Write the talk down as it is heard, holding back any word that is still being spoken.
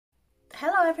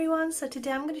Hello everyone, so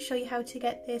today I'm going to show you how to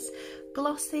get this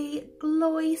glossy,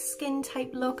 glowy skin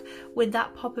type look with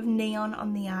that pop of neon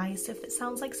on the eyes. So if it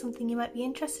sounds like something you might be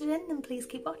interested in, then please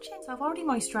keep watching. So I've already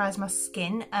moisturised my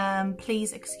skin,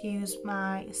 please excuse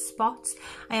my spots.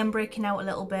 I am breaking out a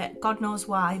little bit, God knows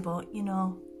why, but you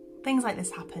know, things like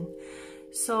this happen.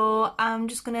 So I'm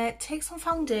just going to take some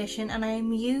foundation and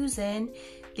I'm using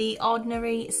the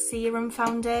Ordinary Serum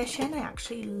foundation. I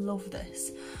actually love this.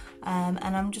 And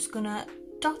I'm just gonna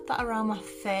dot that around my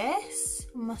face,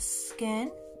 my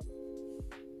skin.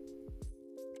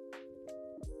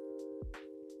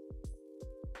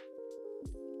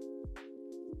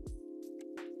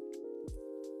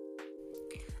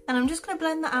 And I'm just going to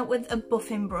blend that out with a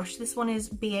buffing brush. This one is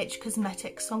BH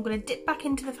Cosmetics. So I'm going to dip back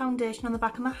into the foundation on the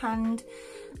back of my hand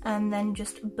and then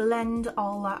just blend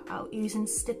all that out using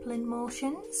stippling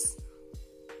motions.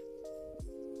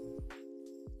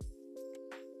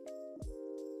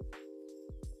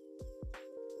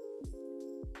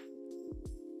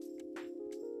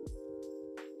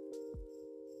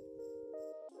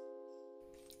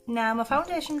 Now my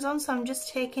foundation's on, so I'm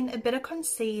just taking a bit of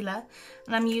concealer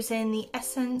and I'm using the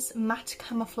Essence Matte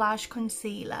Camouflage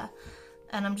Concealer,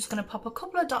 and I'm just going to pop a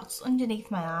couple of dots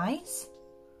underneath my eyes,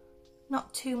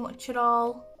 not too much at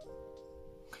all,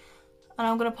 and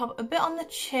I'm going to pop a bit on the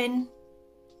chin,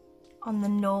 on the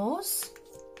nose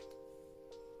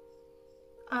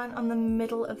and on the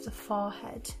middle of the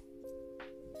forehead.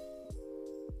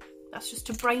 That's just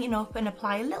to brighten up and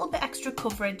apply a little bit extra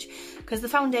coverage, because the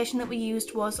foundation that we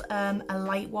used was a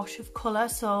light wash of colour,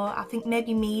 so I think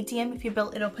maybe medium if you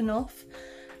built it up enough.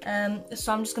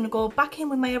 So I'm just going to go back in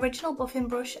with my original buffing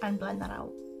brush and blend that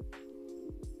out.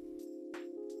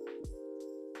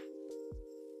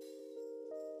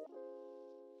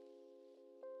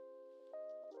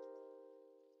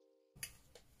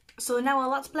 So now while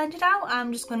that's blended out,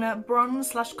 I'm just going to bronze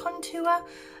slash contour.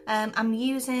 I'm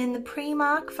using the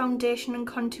Primark foundation and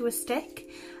contour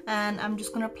stick, and I'm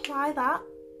just going to apply that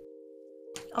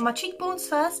on my cheekbones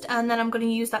first, and then I'm going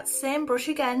to use that same brush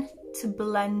again to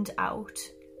blend out.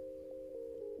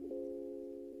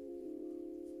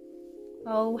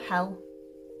 Oh hell.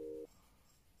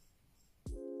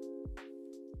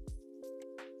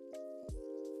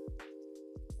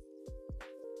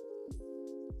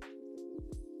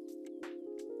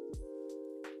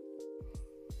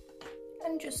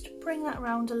 And just bring that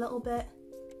around a little bit.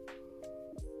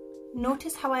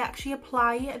 Notice how I actually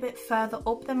apply it a bit further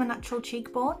up than my natural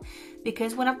cheekbone,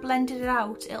 because when I've blended it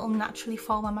out, it'll naturally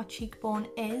fall where my cheekbone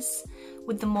is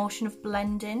with the motion of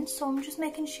blending. So I'm just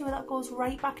making sure that goes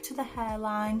right back to the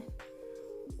hairline.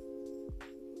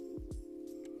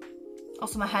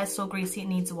 Also, my hair's so greasy it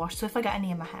needs a wash, so if I get any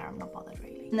in my hair, I'm not bothered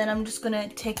really. And then I'm just gonna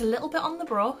take a little bit on the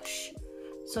brush,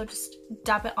 so just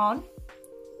dab it on.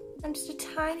 And just a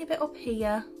tiny bit up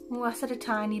here. Oh, I said a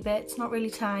tiny bit, it's not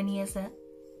really tiny, is it?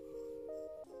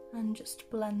 And just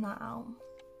blend that out.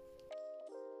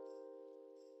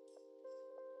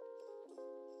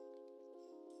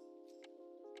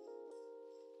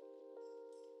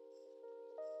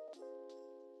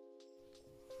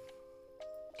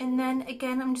 And then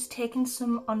again, I'm just taking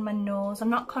some on my nose. I'm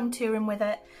not contouring with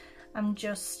it, I'm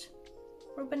just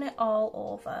rubbing it all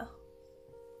over.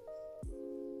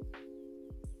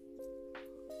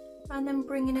 And then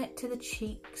bringing it to the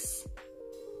cheeks,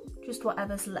 just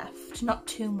whatever's left, not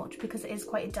too much because it is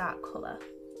quite a dark colour.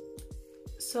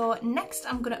 So next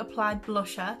I'm going to apply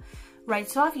blusher. Right,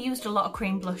 so I've used a lot of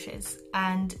cream blushes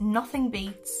and nothing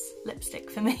beats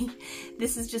lipstick for me.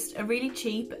 This is just a really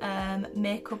cheap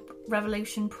Makeup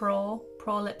Revolution Pro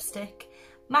lipstick,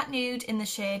 matte nude in the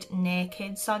shade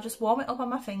Naked. So I just warm it up on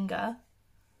my finger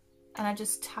and I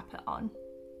just tap it on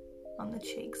the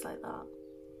cheeks like that.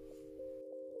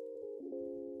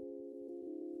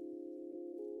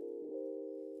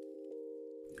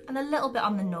 And a little bit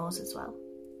on the nose as well.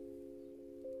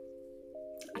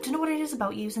 I don't know what it is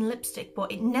about using lipstick,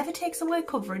 but it never takes away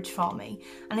coverage for me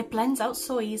and it blends out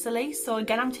so easily. So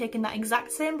again, I'm taking that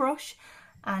exact same brush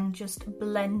and just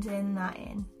blending that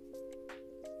in.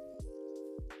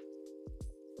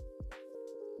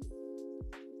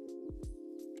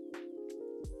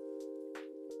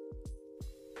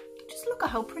 Just look at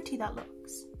how pretty that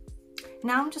looks.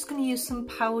 Now I'm just going to use some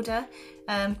powder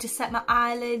to set my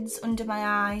eyelids, under my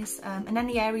eyes, and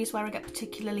any areas where I get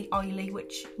particularly oily,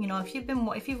 which, you know, if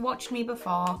you've watched me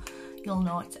before, you'll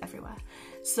know it's everywhere.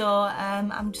 So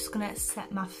I'm just going to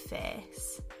set my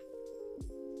face.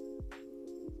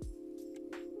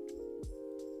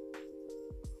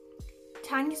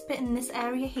 Tiniest bit in this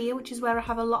area here, which is where I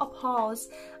have a lot of pores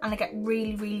and I get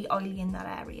really, really oily in that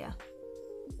area.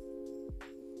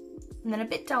 and then a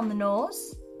bit down the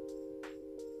nose,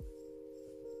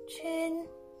 chin,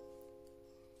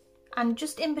 and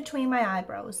just in between my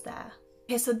eyebrows there.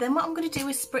 Okay, so then what I'm going to do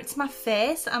is spritz my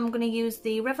face. I'm going to use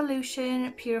the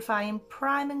Revolution Purifying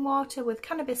Priming Water with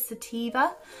Cannabis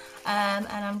Sativa, and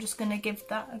I'm just going to give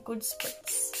that a good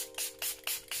spritz.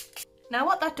 Now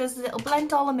what that does is it'll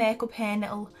blend all the makeup in,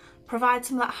 it'll provide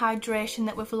some of that hydration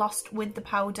that we've lost with the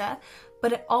powder,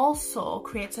 but it also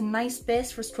creates a nice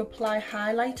base for us to apply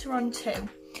highlighter onto.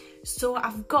 So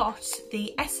I've got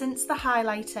the Essence, the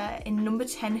highlighter in number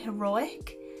 10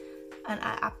 Heroic, and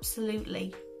I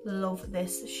absolutely love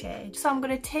this shade. So I'm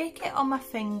going to take it on my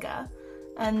finger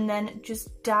and then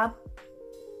just dab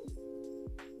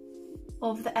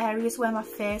over the areas where my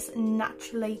face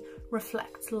naturally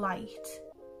reflects light.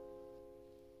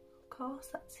 Of course,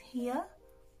 that's here,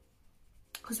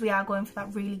 because we are going for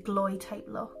that really glowy type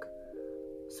look.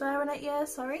 Swearing at you,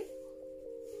 sorry.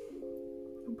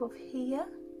 Above here,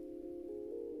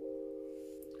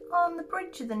 on the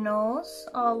bridge of the nose,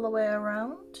 all the way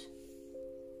around,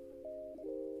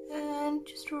 and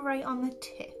just right on the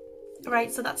tip.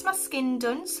 Right, so that's my skin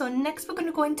done. So next we're going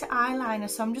to go into eyeliner.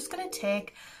 So I'm just going to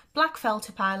take black felt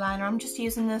tip eyeliner. I'm just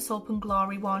using the Soap and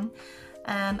Glory one.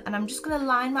 And I'm just going to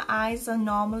line my eyes as I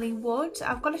normally would.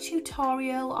 I've got a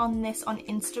tutorial on this on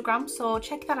Instagram, so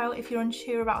check that out if you're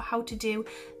unsure about how to do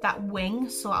that wing.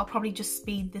 So I'll probably just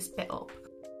speed this bit up.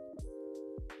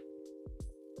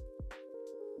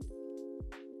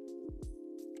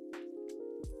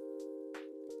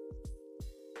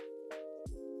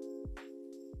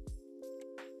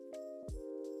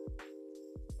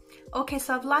 Okay,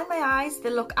 so I've lined my eyes. They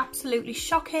look absolutely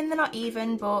shocking. They're not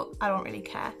even, but I don't really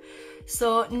care.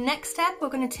 So next step, we're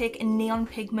going to take a neon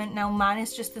pigment. Now mine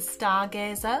is just the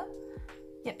Stargazer.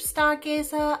 Yep,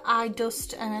 Stargazer,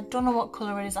 eyedust, and I don't know what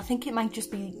colour it is. I think it might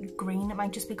just be green. It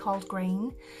might just be called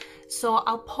green. So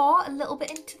I'll pour a little bit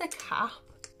into the cap.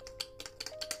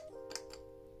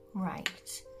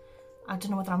 Right. I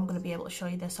don't know whether I'm going to be able to show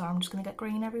you this or I'm just going to get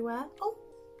green everywhere. Oh.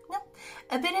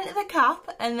 A bit into the cap,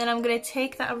 and then I'm going to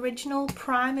take that original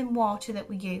priming water that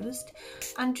we used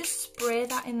and just spray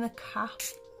that in the cap.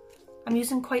 I'm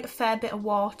using quite a fair bit of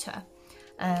water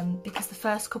because the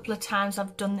first couple of times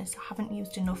I've done this I haven't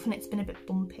used enough and it's been a bit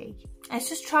bumpy. And it's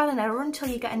just trial and error until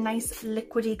you get a nice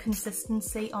liquidy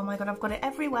consistency. Oh my god, I've got it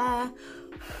everywhere.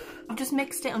 I've just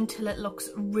mixed it until it looks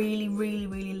really, really,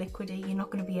 really liquidy. You're not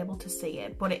going to be able to see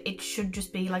it, but it should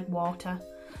just be like water.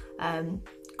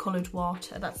 Coloured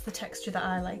water. That's the texture that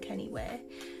I like anyway.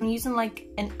 I'm using like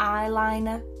an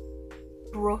eyeliner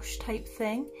brush type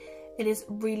thing. It is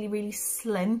really, really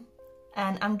slim,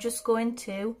 and I'm just going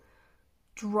to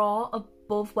draw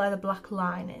above where the black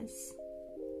line is.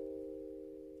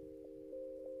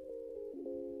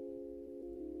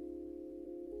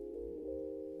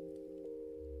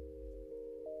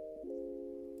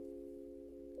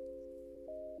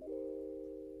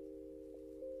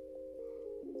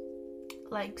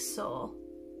 Like so.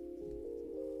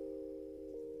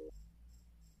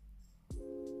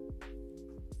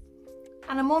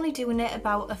 And I'm only doing it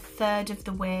about a third of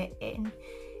the way in,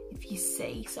 if you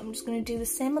see. So I'm just going to do the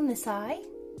same on this eye.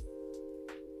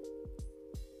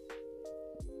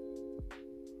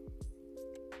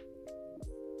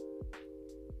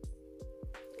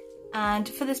 And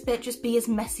for this bit, just be as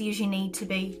messy as you need to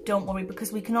be. Don't worry,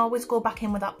 because we can always go back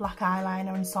in with that black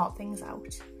eyeliner and sort things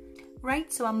out.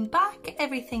 Right, so I'm back,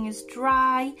 everything is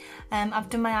dry. I've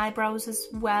done my eyebrows as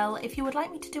well. If you would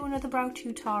like me to do another brow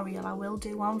tutorial, I will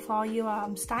do one for you.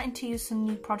 I'm starting to use some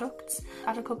new products,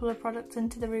 add a couple of products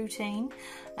into the routine,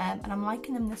 and I'm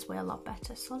liking them this way a lot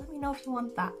better, so let me know if you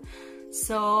want that.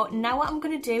 So now what I'm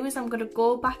going to do is I'm going to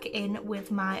go back in with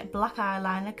my black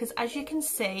eyeliner, because as you can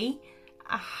see,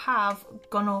 I have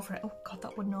gone over it. Oh god,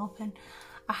 that wouldn't open.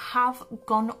 I have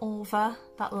gone over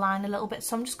that line a little bit,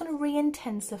 so I'm just going to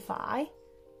re-intensify.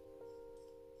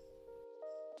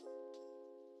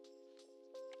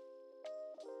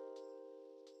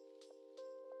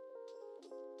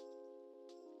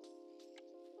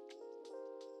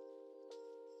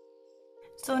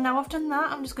 So now I've done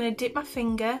that, I'm just going to dip my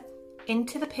finger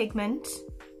into the pigment,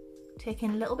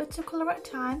 taking little bits of colour at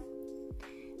a time,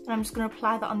 and I'm just going to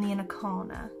apply that on the inner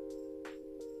corner.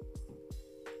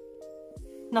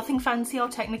 Nothing fancy or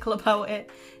technical about it,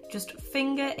 just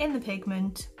finger in the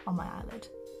pigment on my eyelid.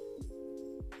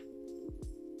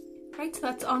 Right, so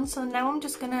that's on. So now I'm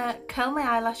just gonna curl my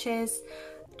eyelashes,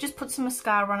 just put some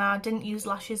mascara on. I didn't use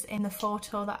lashes in the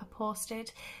photo that I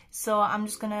posted, so I'm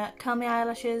just gonna curl my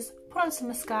eyelashes, put on some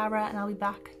mascara, and I'll be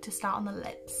back to start on the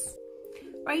lips.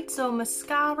 Right, so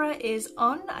mascara is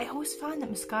on. I always find that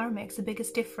mascara makes the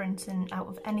biggest difference out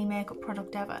of any makeup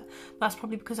product ever. But that's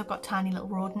probably because I've got tiny little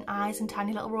rodent eyes and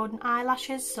tiny little rodent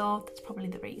eyelashes, so that's probably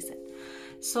the reason.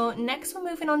 So next we're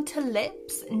moving on to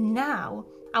lips. Now,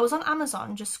 I was on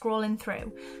Amazon just scrolling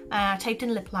through and I typed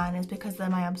in lip liners because they're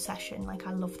my obsession, like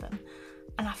I love them.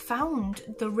 And I found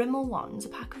the Rimmel ones, a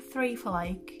pack of 3 for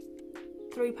like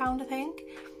 £3 I think.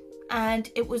 And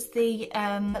it was the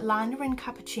liner in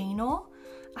cappuccino.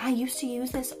 I used to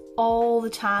use this all the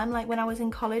time, like when I was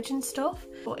in college and stuff.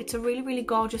 But it's a really, really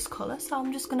gorgeous colour, so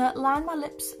I'm just gonna line my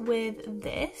lips with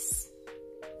this.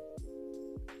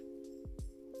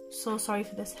 So sorry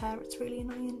for this hair, it's really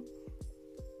annoying.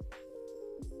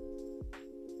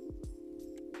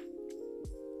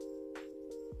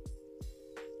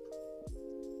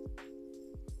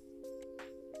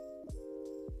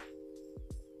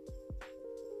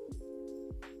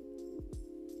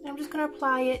 I'm just going to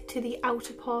apply it to the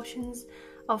outer portions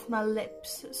of my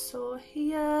lips. So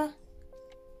here,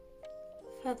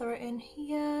 feather it in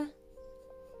here,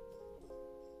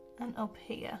 and up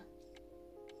here.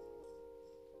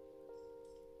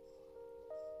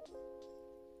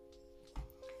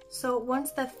 So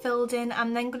once they're filled in,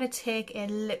 I'm then going to take a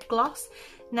lip gloss.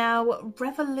 Now,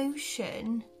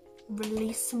 Revolution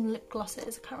released some lip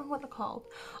glosses. I can't remember what they're called.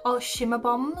 Oh, shimmer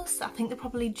bombs. I think they're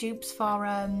probably dupes for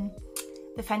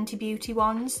the Fenty Beauty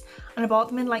ones, and I bought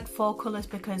them in like 4 colours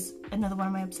because another one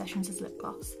of my obsessions is lip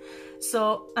gloss.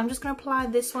 So I'm just going to apply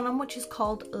this one on, which is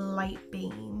called Light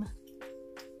Beam.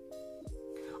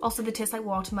 Also they taste like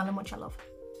watermelon, which I love.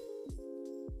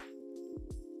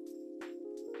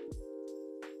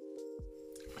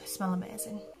 They smell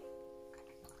amazing.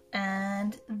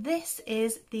 And this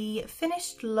is the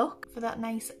finished look for that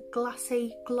nice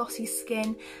glassy, glossy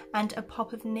skin and a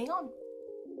pop of neon.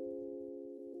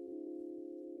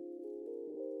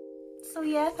 So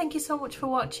yeah, thank you so much for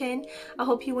watching. I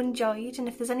hope you enjoyed, and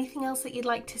if there's anything else that you'd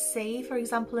like to see, for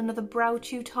example another brow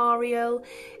tutorial,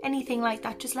 anything like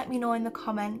that, just let me know in the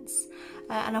comments.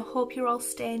 And I hope you're all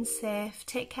staying safe.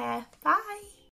 Take care. Bye.